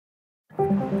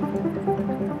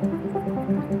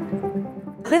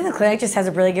Cleveland Clinic just has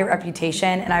a really good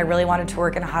reputation, and I really wanted to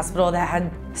work in a hospital that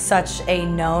had such a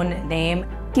known name.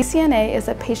 PCNA is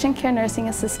a patient care nursing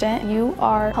assistant. You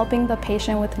are helping the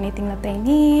patient with anything that they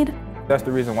need. That's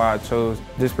the reason why I chose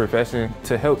this profession,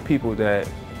 to help people that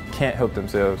can't help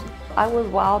themselves. I was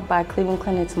wowed by Cleveland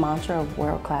Clinic's mantra of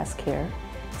world-class care,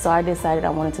 so I decided I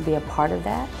wanted to be a part of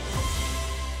that.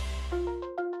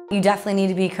 You definitely need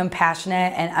to be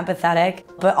compassionate and empathetic,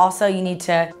 but also you need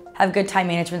to have good time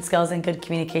management skills and good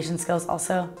communication skills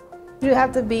also. You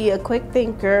have to be a quick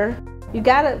thinker. You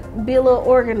gotta be a little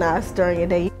organized during your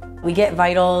day. We get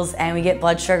vitals and we get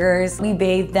blood sugars. We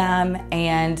bathe them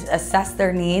and assess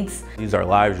their needs. These are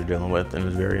lives you're dealing with, and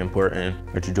it's very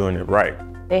important that you're doing it right.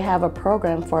 They have a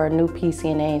program for new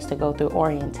PCNAs to go through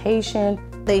orientation.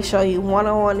 They show you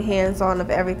one-on-one, hands-on of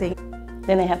everything.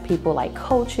 Then they have people like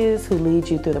coaches who lead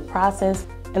you through the process.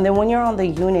 And then when you're on the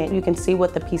unit, you can see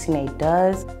what the PCNA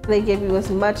does. They give you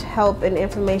as much help and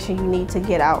information you need to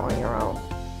get out on your own.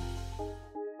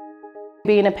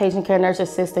 Being a patient care nurse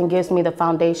assistant gives me the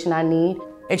foundation I need.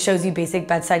 It shows you basic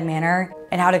bedside manner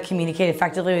and how to communicate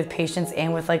effectively with patients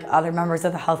and with other members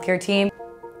of the healthcare team.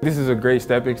 This is a great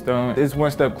stepping stone. It's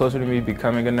one step closer to me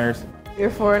becoming a nurse.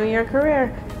 You're forward in your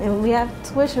career, and we have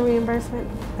tuition reimbursement.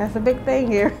 That's a big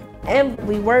thing here. And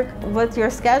we work with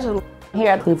your schedule. Here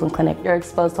at Cleveland Clinic, you're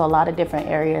exposed to a lot of different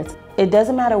areas. It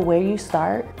doesn't matter where you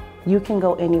start, you can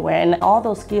go anywhere, and all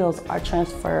those skills are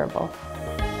transferable.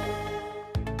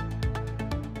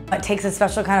 It takes a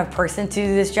special kind of person to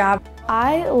do this job.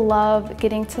 I love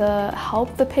getting to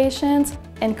help the patients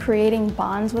and creating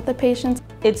bonds with the patients.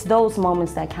 It's those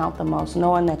moments that count the most,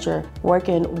 knowing that you're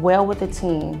working well with a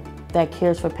team that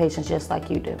cares for patients just like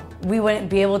you do. We wouldn't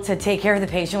be able to take care of the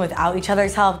patient without each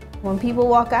other's help. When people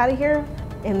walk out of here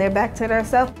and they're back to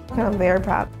themselves, I'm very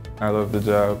proud. I love the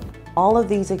job. All of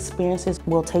these experiences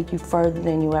will take you further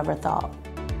than you ever thought.